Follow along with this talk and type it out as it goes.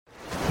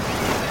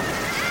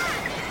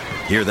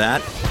Hear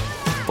that?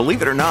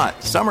 Believe it or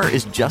not, summer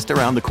is just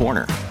around the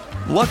corner.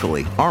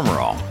 Luckily, Armor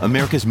All,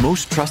 America's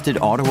most trusted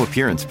auto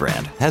appearance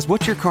brand, has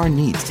what your car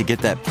needs to get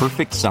that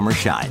perfect summer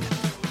shine.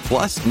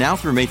 Plus, now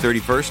through May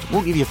 31st,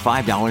 we'll give you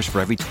 $5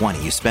 for every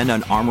 $20 you spend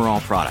on Armor All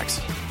products.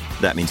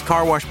 That means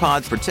car wash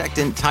pods,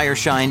 protectant, tire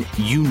shine,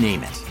 you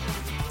name it.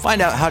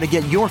 Find out how to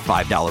get your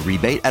 $5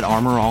 rebate at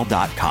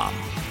armorall.com.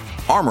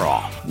 Armor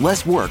All,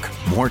 less work,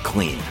 more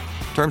clean.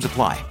 Terms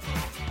apply.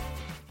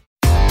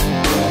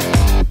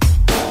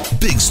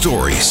 Big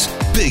stories,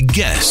 big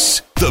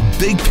guests, the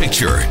big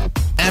picture.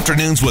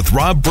 Afternoons with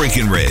Rob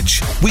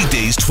Breckenridge.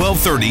 Weekdays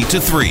 1230 to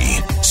 3,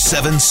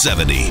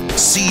 770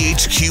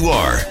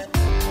 CHQR.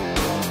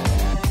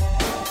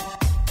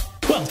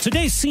 Well,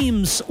 today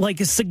seems like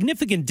a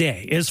significant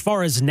day as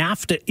far as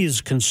NAFTA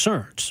is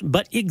concerned,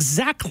 but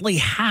exactly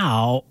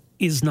how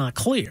is not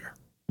clear.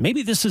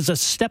 Maybe this is a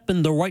step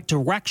in the right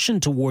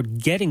direction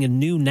toward getting a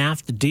new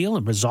NAFTA deal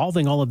and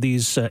resolving all of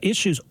these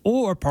issues,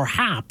 or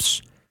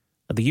perhaps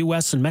the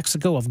U.S. and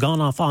Mexico have gone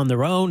off on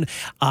their own,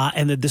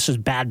 and that this is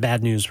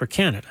bad news for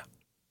Canada.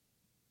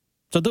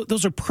 So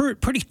those are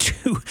pretty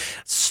two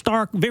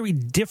stark, very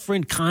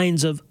different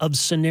kinds of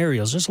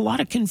scenarios. There's a lot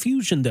of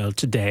confusion, though,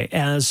 today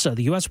as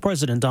the U.S.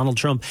 President Donald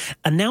Trump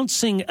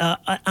announcing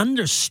an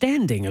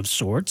understanding of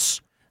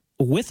sorts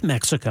with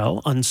Mexico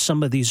on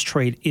some of these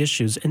trade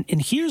issues. And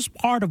here's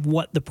part of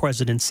what the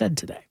president said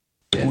today.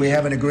 We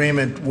have an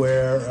agreement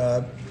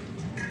where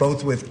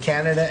both with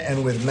Canada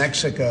and with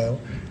Mexico,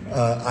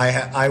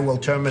 I will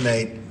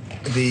terminate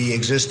the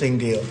existing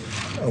deal.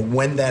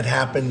 When that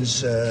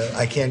happens,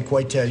 I can't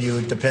quite tell you.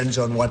 It depends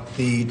on what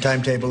the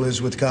timetable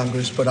is with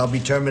Congress, but I'll be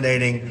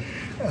terminating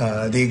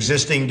the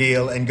existing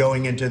deal and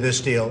going into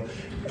this deal.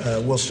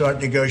 We'll start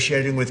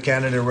negotiating with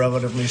Canada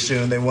relatively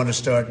soon. They want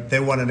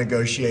to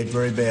negotiate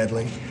very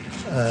badly.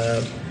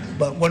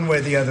 But one way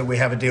or the other, we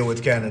have a deal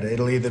with Canada.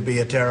 It'll either be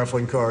a tariff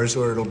on cars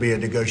or it'll be a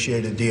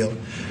negotiated deal.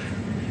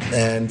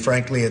 And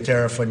frankly, a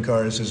tariff on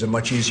cars is a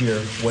much easier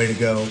way to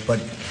go, but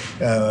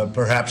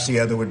perhaps the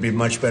other would be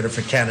much better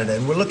for Canada.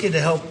 And we're looking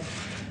to help,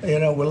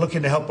 we're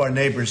looking to help our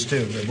neighbors too.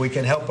 If we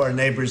can help our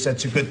neighbors,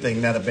 that's a good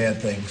thing, not a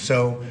bad thing.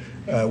 So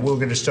we're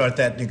going to start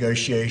that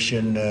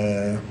negotiation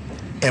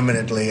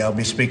imminently. I'll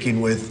be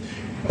speaking with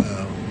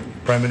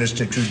Prime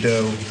Minister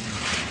Trudeau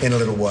in a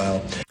little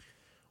while.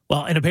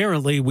 Well, and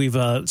apparently we've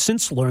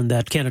since learned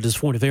that Canada's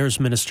Foreign Affairs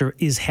Minister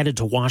is headed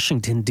to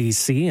Washington,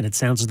 D.C., and it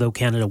sounds as though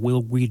Canada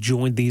will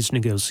rejoin these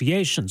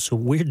negotiations. So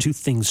where do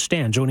things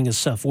stand? Joining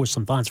us for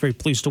some thoughts, very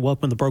pleased to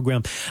welcome the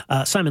program,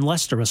 Simon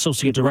Lester,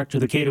 Associate Director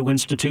of the Cato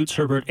Institute's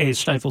Herbert A.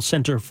 Stifel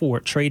Center for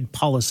Trade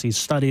Policy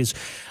Studies,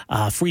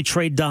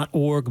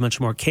 freetrade.org, much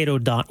more,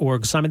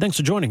 cato.org. Simon, thanks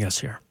for joining us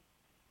here.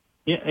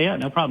 Yeah,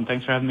 no problem.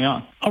 Thanks for having me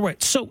on. All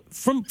right. So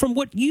from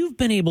what you've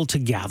been able to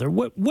gather,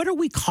 what are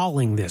we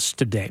calling this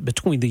today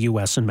between the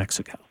U.S. and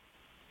Mexico?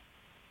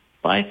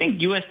 Well, I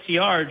think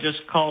USTR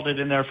just called it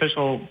in their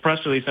official press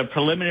release a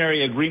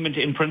preliminary agreement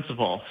in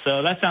principle.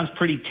 So that sounds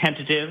pretty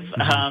tentative.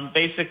 Mm-hmm.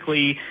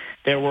 Basically,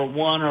 there were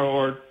one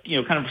or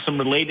kind of some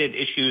related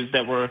issues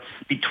that were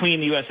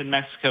between the U.S. and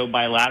Mexico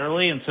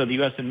bilaterally, and so the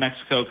U.S. and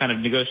Mexico kind of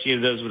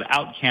negotiated those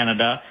without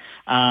Canada.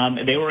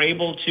 They were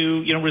able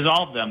to,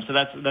 resolve them. So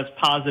that's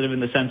positive in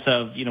the sense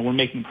of, we're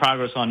making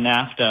progress on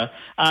NAFTA.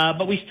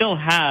 But we still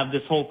have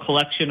this whole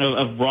collection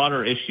of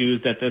broader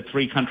issues that the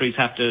three countries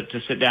have to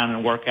sit down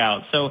and work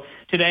out. So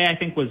today, I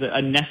think, was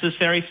a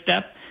necessary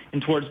step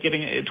towards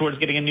getting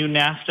a new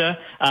NAFTA.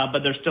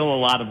 But there's still a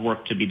lot of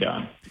work to be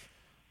done.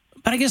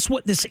 But I guess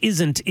what this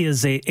isn't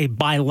is a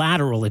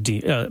bilateral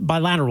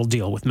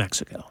deal with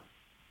Mexico.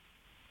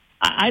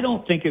 I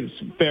don't think it's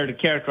fair to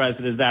characterize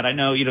it as that. I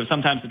know,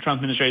 sometimes the Trump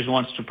administration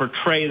wants to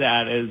portray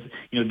that as,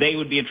 they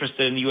would be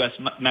interested in the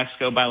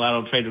U.S.-Mexico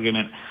bilateral trade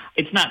agreement.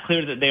 It's not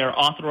clear that they are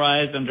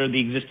authorized under the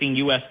existing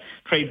U.S.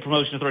 Trade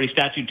Promotion Authority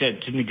statute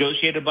to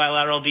negotiate a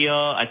bilateral deal.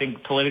 I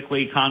think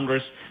politically,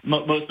 Congress,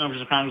 most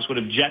members of Congress would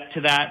object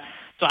to that.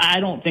 So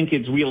I don't think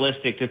it's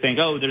realistic to think,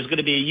 there's going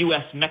to be a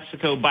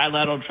U.S.-Mexico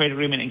bilateral trade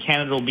agreement and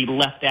Canada will be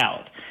left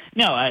out.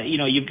 No,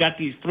 you've got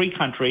these three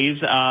countries,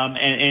 and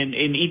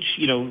in each,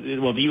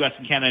 the U.S.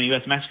 and Canada and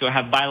U.S. and Mexico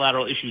have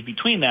bilateral issues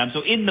between them.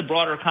 So in the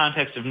broader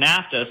context of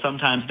NAFTA,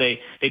 sometimes they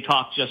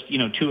talk just,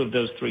 two of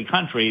those three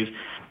countries.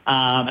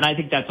 And I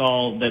think that's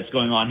all that's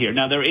going on here.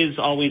 Now, there is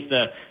always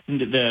the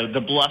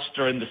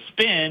bluster and the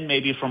spin,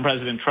 maybe from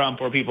President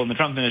Trump or people in the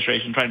Trump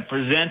administration trying to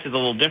present it a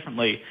little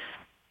differently.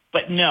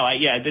 But no,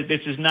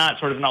 this is not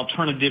sort of an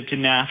alternative to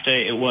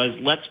NAFTA. It was,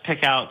 let's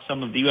pick out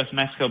some of the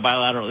U.S.-Mexico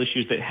bilateral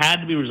issues that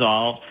had to be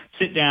resolved,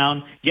 sit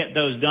down, get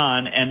those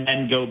done, and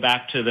then go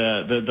back to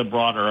the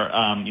broader,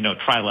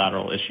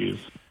 trilateral issues.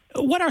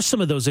 What are some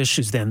of those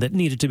issues, then, that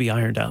needed to be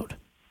ironed out?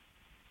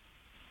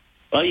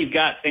 Well, you've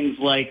got things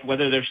like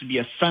whether there should be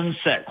a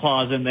sunset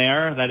clause in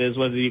there, that is,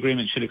 whether the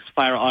agreement should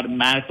expire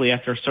automatically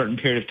after a certain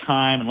period of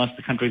time unless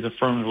the countries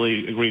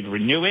affirmatively agree to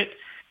renew it.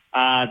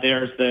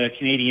 There's the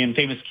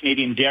famous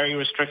Canadian dairy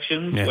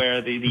restrictions,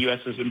 where the U.S.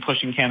 has been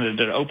pushing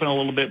Canada to open a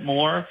little bit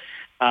more.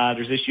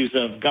 There's issues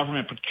of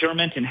government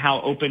procurement and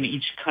how open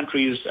each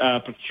country's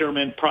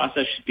procurement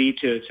process should be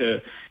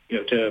to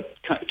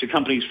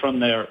companies from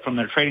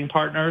their trading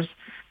partners.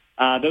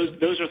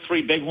 Those are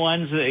three big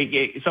ones.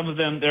 Some of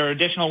them, there are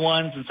additional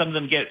ones, and some of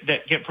them get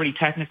pretty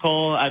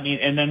technical. I mean,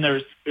 and then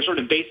there's sort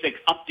of basic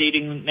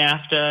updating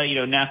NAFTA.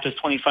 NAFTA is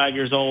 25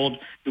 years old.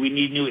 Do we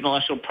need new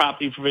intellectual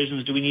property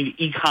provisions? Do we need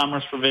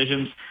e-commerce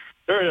provisions?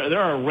 There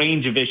are a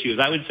range of issues.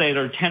 I would say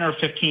there are 10 or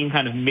 15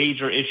 kind of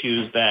major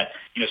issues that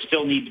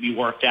still need to be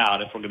worked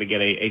out if we're going to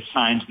get a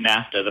signed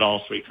NAFTA that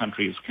all three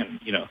countries can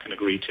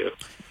agree to.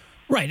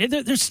 Right.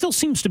 There still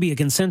seems to be a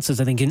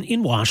consensus, I think,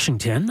 in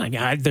Washington.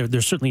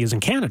 There certainly is in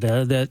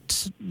Canada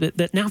that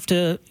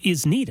NAFTA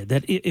is needed.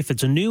 That if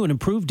it's a new and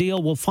improved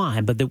deal, well,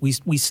 fine. But that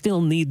we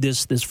still need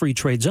this free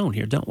trade zone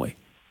here, don't we?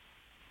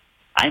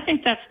 I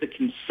think that's the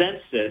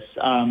consensus.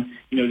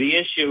 The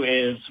issue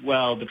is,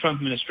 well, the Trump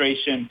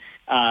administration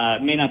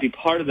may not be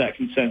part of that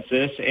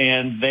consensus,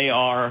 and they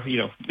are,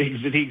 the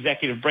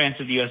executive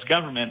branch of the U.S.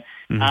 government.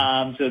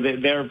 Mm-hmm. So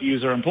their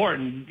views are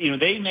important.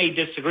 They may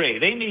disagree.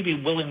 They may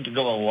be willing to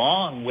go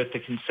along with the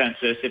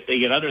consensus if they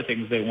get other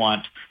things they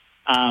want.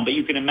 But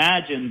you can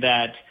imagine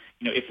that,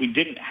 if we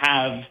didn't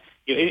have,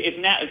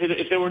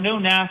 if there were no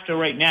NAFTA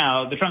right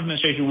now, the Trump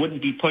administration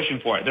wouldn't be pushing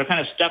for it. They're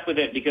kind of stuck with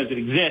it because it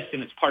exists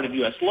and it's part of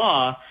U.S.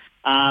 law.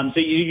 So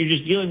you're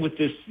just dealing with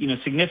this,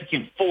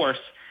 significant force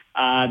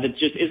that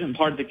just isn't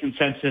part of the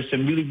consensus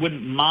and really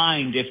wouldn't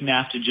mind if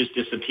NAFTA just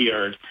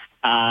disappeared.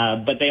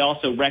 But they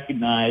also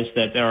recognize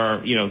that there are,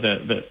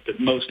 that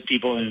most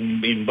people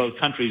in both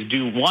countries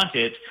do want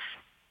it.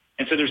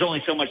 And so there's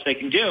only so much they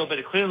can do, but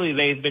clearly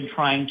they've been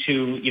trying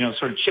to,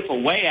 sort of chip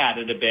away at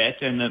it a bit.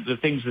 And the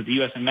things that the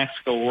U.S. and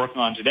Mexico are working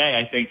on today,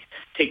 I think,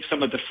 take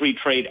some of the free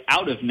trade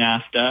out of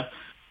NAFTA.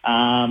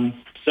 But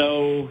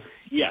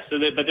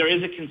there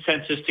is a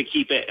consensus to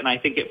keep it, and I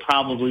think it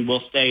probably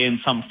will stay in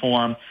some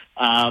form.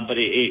 But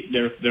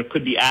there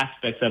could be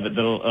aspects of it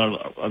that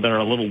are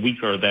a little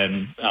weaker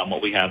than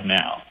what we have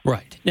now.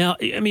 Right. Now,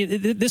 I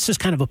mean, this is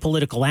kind of a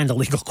political and a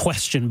legal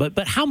question,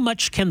 but how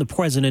much can the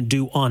president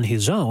do on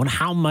his own?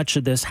 How much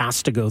of this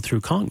has to go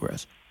through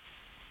Congress?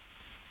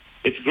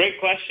 It's a great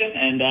question,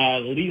 and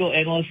legal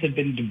analysts have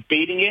been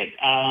debating it.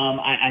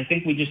 I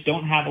think we just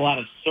don't have a lot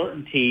of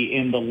certainty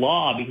in the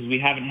law because we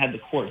haven't had the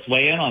courts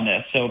weigh in on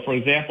this. So, for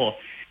example,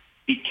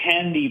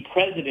 can the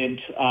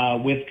president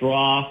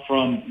withdraw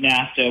from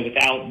NAFTA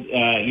without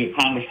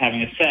Congress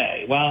having a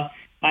say? Well,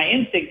 my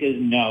instinct is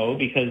no,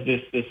 because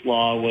this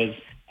law was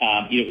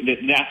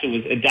NAFTA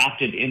was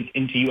adopted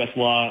into U.S.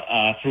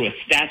 law through a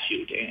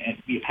statute and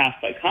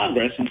passed by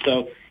Congress, and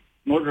so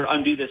in order to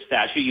undo this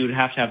statute, you would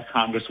have to have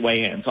Congress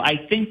weigh in. So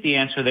I think the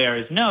answer there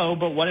is no,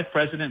 but what if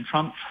President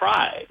Trump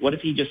tried? What if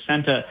he just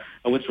sent a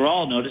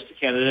withdrawal notice to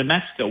Canada and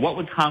Mexico? What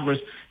would Congress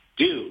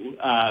do?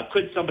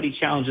 Could somebody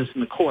challenge this in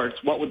the courts?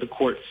 What would the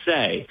courts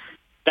say?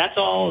 That's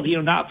all,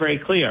 not very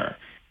clear.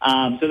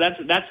 So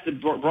that's the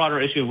broader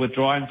issue of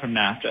withdrawing from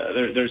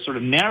NAFTA. There's sort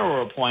of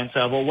narrower points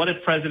of, well, what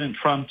if President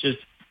Trump just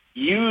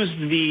used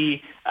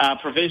the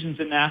provisions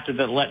in NAFTA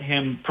that let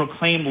him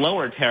proclaim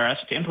lower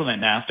tariffs to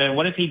implement NAFTA? And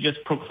what if he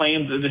just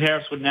proclaimed that the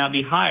tariffs would now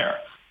be higher?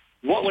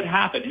 What would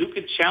happen? Who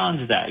could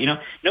challenge that?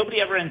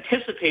 Nobody ever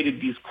anticipated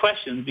these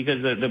questions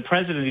because the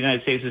president of the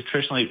United States has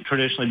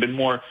traditionally been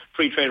more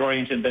free trade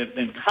oriented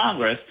than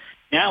Congress.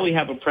 Now we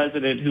have a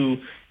president who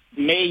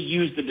may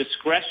use the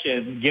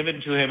discretion given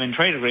to him in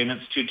trade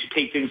agreements to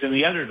take things in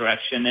the other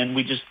direction, and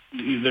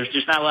there's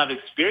just not a lot of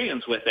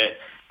experience with it.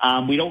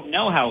 We don't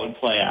know how it would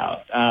play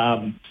out.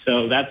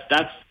 So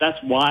that's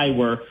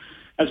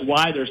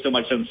why there's so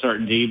much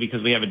uncertainty,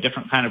 because we have a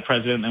different kind of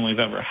president than we've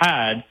ever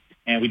had,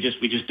 and we just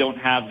don't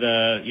have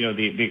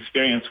the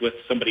experience with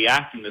somebody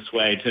acting this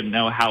way to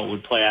know how it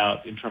would play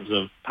out in terms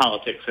of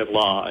politics and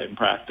law in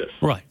practice.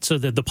 Right. So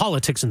the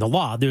politics and the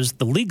law, there's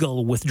the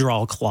legal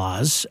withdrawal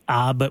clause,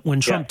 but when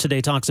Trump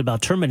today talks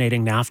about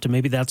terminating NAFTA,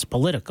 maybe that's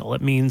political.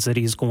 It means that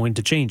he's going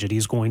to change it.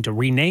 He's going to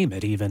rename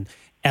it even,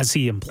 as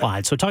he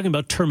implied. So talking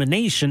about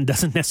termination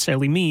doesn't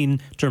necessarily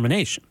mean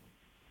termination.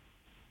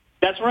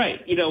 That's right.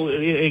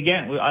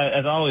 Again,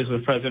 as always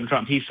with President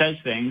Trump, he says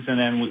things, and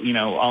then,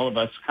 all of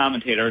us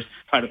commentators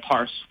try to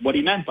parse what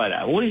he meant by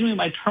that. Well, what does he mean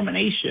by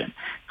termination?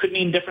 Could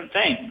mean different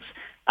things.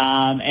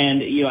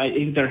 I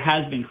think there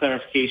has been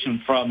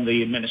clarification from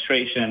the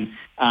administration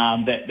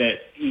that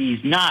he's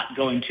not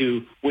going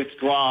to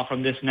withdraw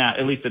from this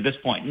NAFTA, at least at this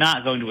point,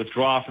 not going to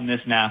withdraw from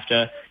this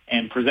NAFTA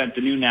and present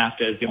the new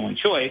NAFTA as the only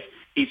choice.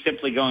 He's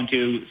simply going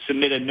to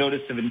submit a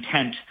notice of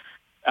intent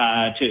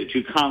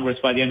to Congress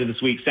by the end of this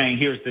week, saying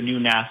here's the new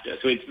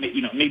NAFTA. So it's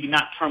maybe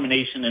not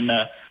termination in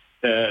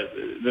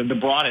the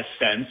broadest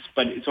sense,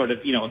 but it's sort of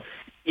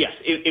yes,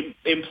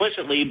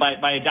 implicitly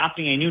by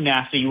adopting a new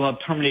NAFTA, you will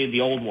have terminated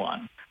the old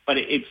one. But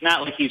it's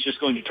not like he's just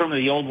going to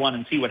terminate the old one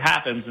and see what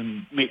happens,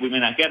 and we may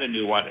not get a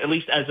new one, at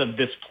least as of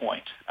this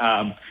point.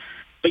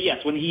 But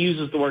yes, when he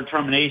uses the word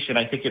termination,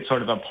 I think it's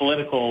sort of a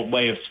political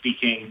way of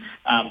speaking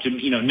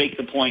to make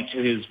the point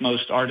to his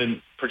most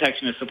ardent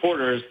protectionist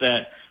supporters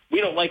that we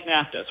don't like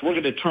NAFTA, so we're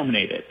going to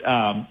terminate it.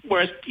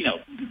 Whereas,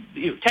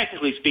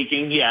 technically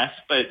speaking, yes,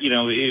 but,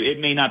 it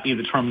may not be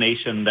the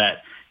termination that,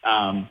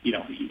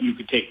 you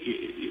could take.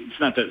 It's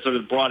not the sort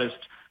of broadest,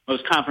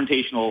 most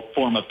confrontational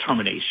form of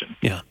termination.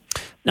 Yeah.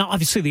 Now,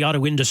 obviously, the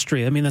auto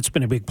industry, that's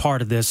been a big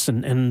part of this,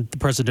 and the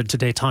president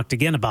today talked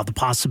again about the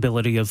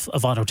possibility of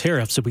auto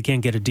tariffs if we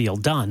can't get a deal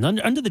done.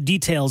 Under the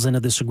details into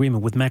this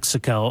agreement with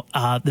Mexico,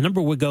 the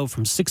number would go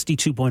from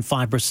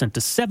 62.5% to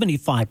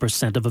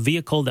 75% of a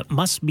vehicle that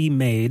must be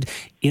made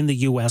in the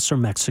U.S. or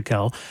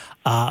Mexico.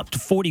 Up to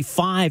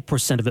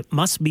 45% of it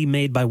must be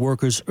made by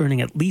workers earning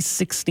at least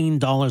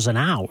 $16 an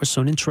hour, so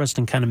an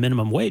interesting kind of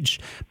minimum wage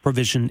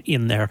provision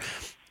in there.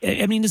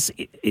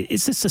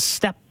 Is this a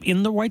step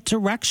in the right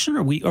direction?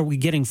 Are we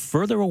getting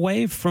further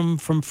away from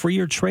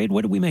freer trade?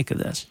 What do we make of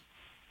this?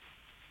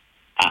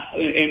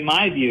 In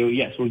my view,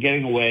 yes, we're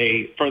getting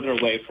further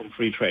away from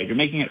free trade. You're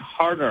making it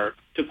harder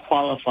to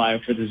qualify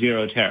for the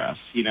zero tariffs.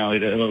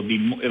 It'll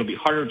be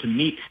harder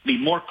to be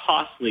more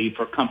costly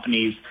for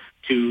companies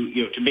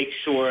to make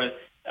sure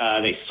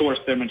they source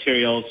their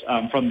materials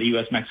from the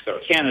U.S., Mexico,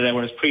 or Canada,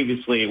 whereas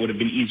previously it would have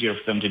been easier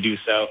for them to do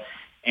so.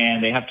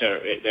 And they have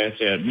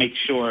to make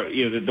sure,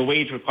 the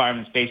wage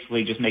requirements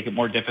basically just make it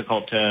more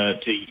difficult to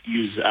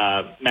use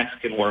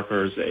Mexican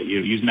workers,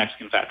 use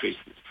Mexican factories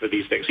for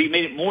these things. So you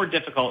made it more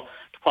difficult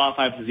to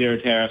qualify for zero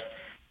tariffs.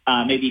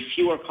 Maybe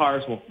fewer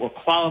cars will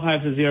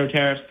qualify for zero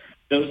tariffs.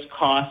 Those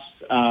costs,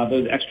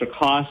 those extra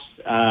costs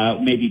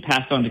may be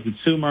passed on to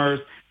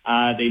consumers.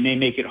 They may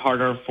make it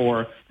harder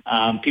for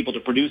people to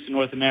produce in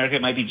North America.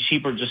 It might be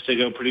cheaper just to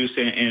go produce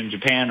in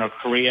Japan or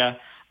Korea.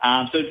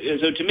 So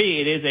to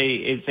me,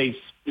 it's a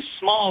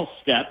small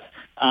step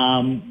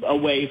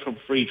away from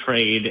free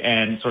trade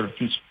and sort of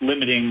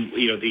limiting,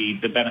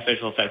 the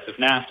beneficial effects of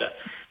NAFTA.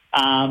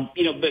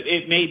 But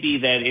it may be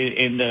that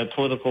in the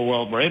political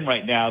world we're in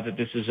right now, that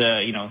this is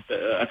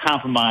a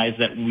compromise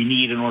that we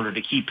need in order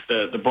to keep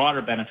the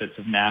broader benefits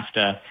of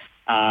NAFTA.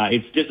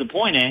 It's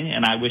disappointing,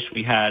 and I wish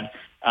we had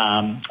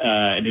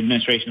an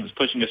administration that was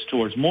pushing us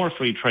towards more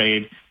free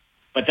trade.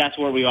 But that's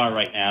where we are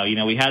right now.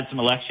 We had some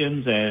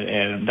elections,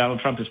 and Donald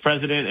Trump is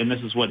president, and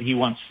this is what he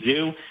wants to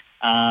do.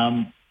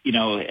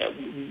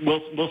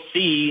 We'll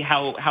see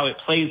how it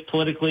plays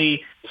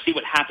politically. We'll see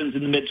what happens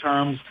in the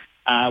midterms.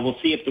 We'll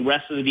see if the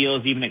rest of the deal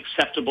is even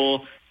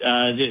acceptable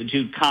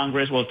to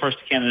Congress. Well, first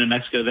to Canada and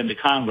Mexico, then to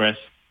Congress.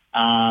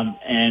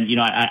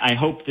 I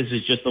hope this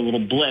is just a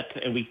little blip,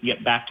 and we can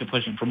get back to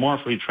pushing for more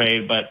free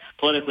trade. But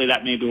politically,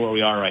 that may be where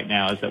we are right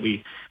now. Is that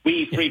we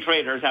free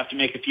traders have to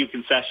make a few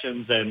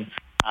concessions and.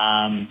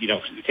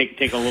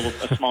 Take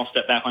a small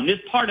step back on this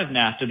part of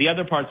NAFTA. The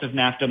other parts of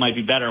NAFTA might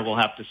be better. We'll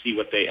have to see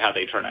how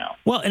they turn out.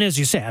 Well, and as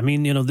you say,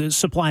 the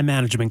supply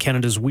management,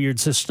 Canada's weird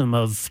system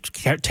of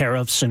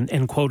tariffs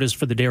and quotas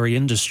for the dairy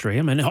industry.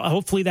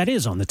 Hopefully that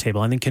is on the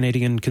table. I think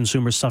Canadian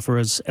consumers suffer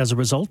as a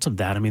result of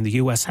that. The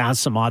U.S. has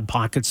some odd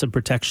pockets of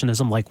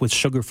protectionism, like with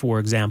sugar, for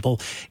example.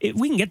 If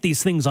we can get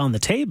these things on the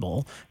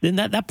table, then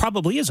that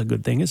probably is a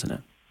good thing, isn't it?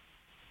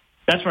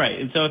 That's right.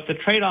 And so if the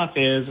trade-off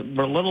is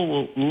we're a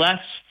little less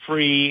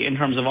free in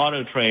terms of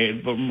auto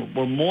trade, but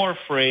we're more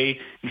free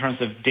in terms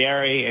of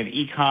dairy and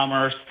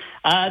e-commerce,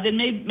 then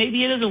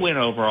maybe it is a win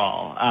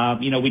overall.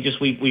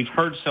 We've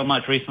heard so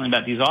much recently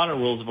about these auto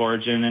rules of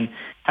origin and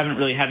haven't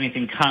really had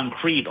anything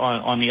concrete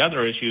on the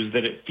other issues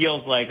that it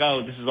feels like,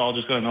 this is all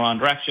just going in the wrong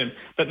direction.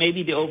 But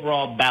maybe the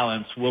overall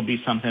balance will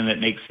be something that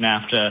makes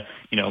NAFTA,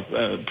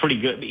 pretty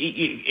good.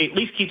 It at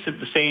least keeps it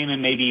the same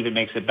and maybe even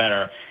makes it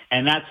better.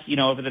 And that's,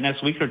 over the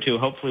next week or two,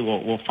 hopefully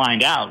we'll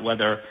find out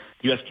whether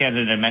the U.S.,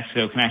 Canada, and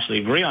Mexico can actually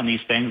agree on these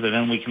things, and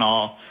then we can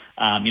all,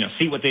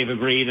 see what they've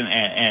agreed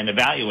and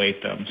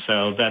evaluate them.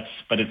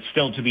 But it's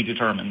still to be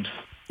determined.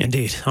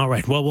 Indeed. All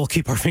right. Well, we'll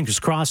keep our fingers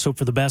crossed. Hope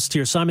for the best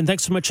here. Simon,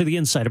 thanks so much for the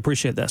insight.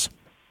 Appreciate this.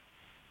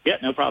 Yeah,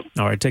 no problem.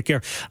 All right, take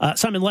care.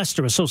 Simon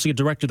Lester, Associate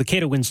Director of the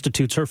Cato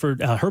Institute's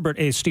Herbert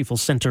A. Stiefel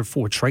Center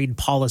for Trade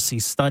Policy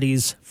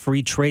Studies,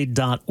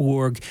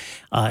 freetrade.org,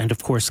 and,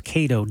 of course,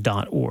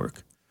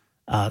 cato.org.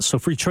 So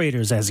free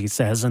traders, as he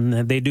says, and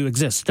they do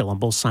exist still on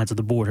both sides of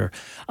the border,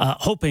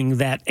 hoping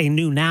that a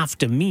new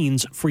NAFTA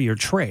means freer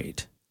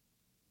trade.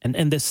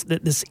 And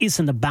this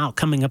isn't about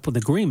coming up with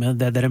an agreement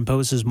that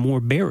imposes more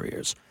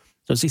barriers.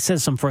 So as he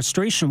says, some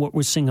frustration what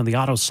we're seeing on the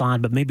auto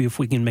side, but maybe if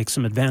we can make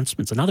some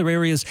advancements in other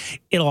areas,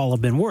 it'll all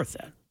have been worth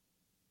it.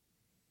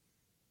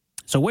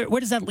 So where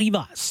does that leave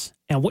us?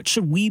 And what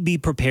should we be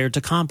prepared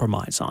to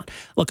compromise on?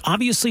 Look,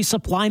 obviously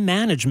supply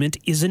management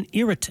is an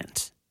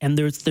irritant. And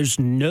there's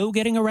no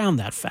getting around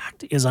that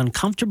fact. As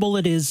uncomfortable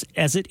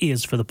as it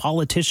is for the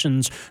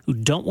politicians who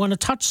don't want to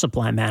touch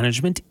supply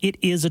management, it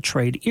is a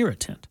trade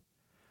irritant.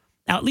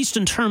 Now, at least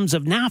in terms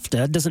of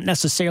NAFTA, it doesn't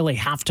necessarily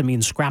have to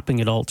mean scrapping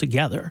it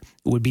altogether.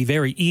 It would be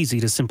very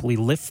easy to simply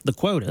lift the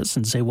quotas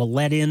and say, well,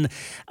 let in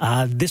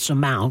this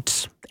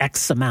amount,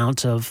 X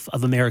amount of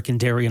American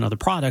dairy and other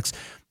products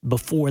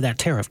before that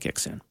tariff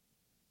kicks in.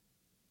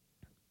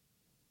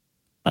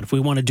 But if we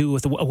want to do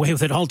away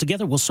with it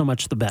altogether, well, so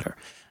much the better.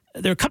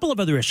 There are a couple of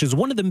other issues,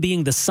 one of them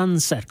being the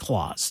sunset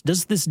clause.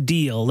 Does this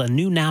deal, a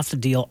new NAFTA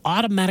deal,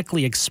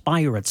 automatically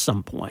expire at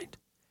some point?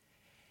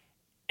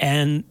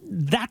 And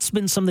that's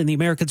been something the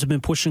Americans have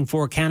been pushing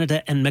for.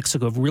 Canada and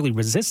Mexico have really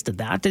resisted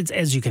that,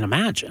 as you can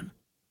imagine.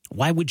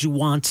 Why would you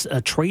want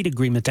a trade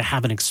agreement to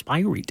have an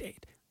expiry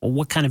date? Well,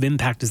 what kind of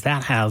impact does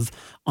that have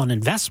on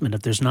investment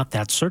if there's not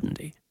that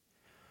certainty?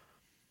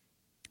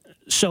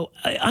 So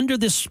under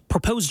this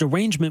proposed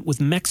arrangement with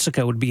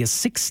Mexico, it would be a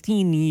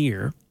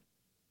 16-year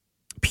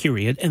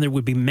period, and there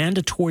would be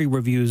mandatory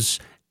reviews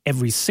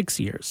every 6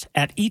 years.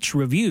 At each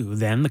review,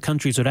 then, the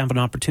countries would have an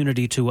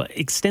opportunity to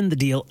extend the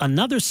deal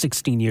another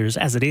 16 years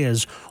as it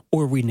is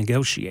or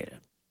renegotiate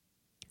it.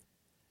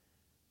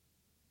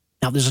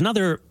 Now, there's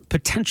another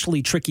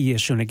potentially tricky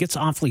issue, and it gets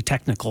awfully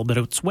technical, but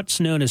it's what's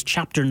known as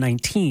Chapter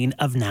 19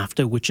 of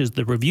NAFTA, which is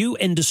the review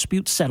and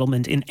dispute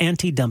settlement in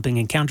anti-dumping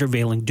and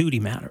countervailing duty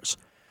matters.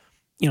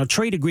 You know,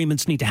 trade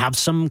agreements need to have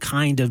some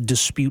kind of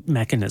dispute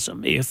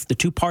mechanism. If the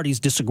two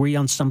parties disagree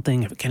on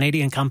something, if a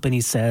Canadian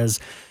company says,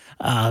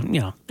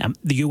 the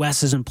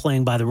U.S. isn't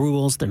playing by the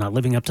rules, they're not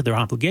living up to their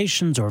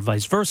obligations, or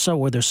vice versa,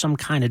 or there's some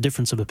kind of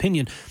difference of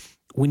opinion,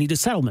 we need a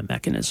settlement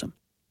mechanism.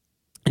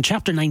 And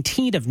Chapter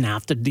 19 of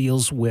NAFTA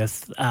deals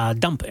with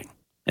dumping,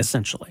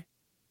 essentially,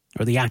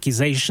 or the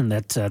accusation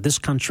that this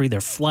country, they're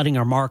flooding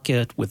our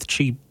market with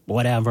cheap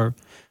whatever,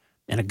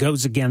 and it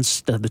goes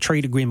against the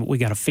trade agreement. We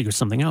got to figure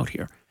something out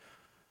here.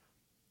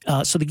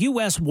 So the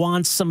U.S.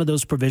 wants some of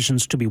those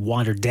provisions to be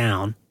watered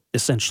down.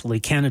 Essentially,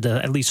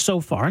 Canada, at least so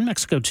far, and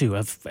Mexico too,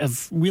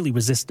 have really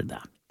resisted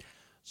that.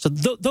 So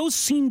those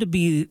seem to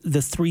be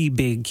the three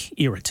big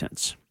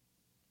irritants.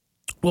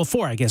 Well,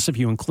 four, I guess, if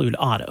you include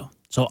auto.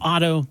 So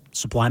auto,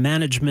 supply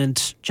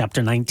management,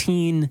 Chapter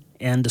 19,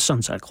 and the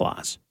sunset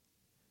clause.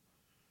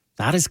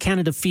 How does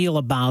Canada feel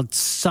about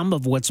some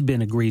of what's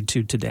been agreed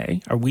to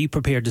today? Are we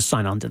prepared to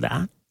sign on to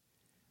that?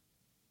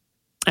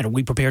 And are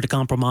we prepared to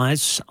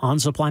compromise on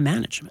supply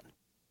management?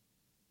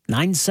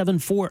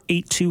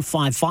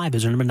 974-8255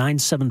 is our number,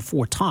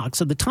 974-TALK.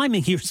 So the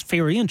timing here is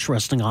very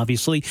interesting,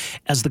 obviously,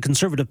 as the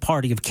Conservative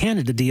Party of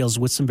Canada deals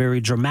with some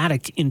very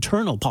dramatic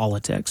internal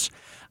politics,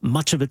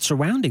 much of it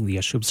surrounding the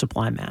issue of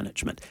supply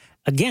management.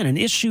 Again, an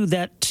issue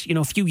that,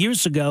 a few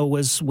years ago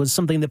was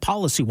something that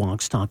policy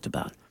wonks talked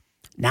about.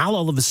 Now,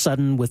 all of a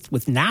sudden, with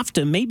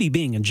NAFTA maybe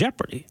being in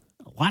jeopardy,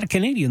 a lot of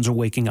Canadians are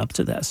waking up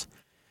to this.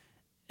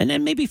 And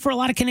then maybe for a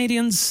lot of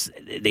Canadians,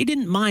 they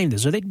didn't mind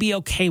this, or they'd be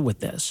okay with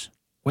this,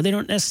 or they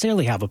don't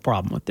necessarily have a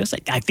problem with this.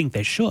 I think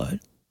they should.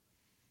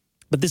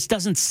 But this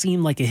doesn't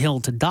seem like a hill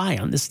to die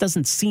on. This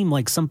doesn't seem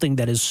like something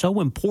that is so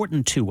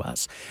important to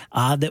us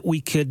that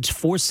we could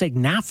forsake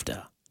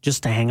NAFTA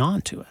just to hang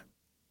on to it.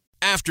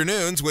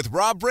 Afternoons with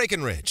Rob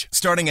Breckenridge,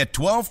 starting at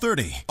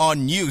 12:30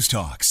 on News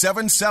Talk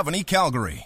 770 Calgary.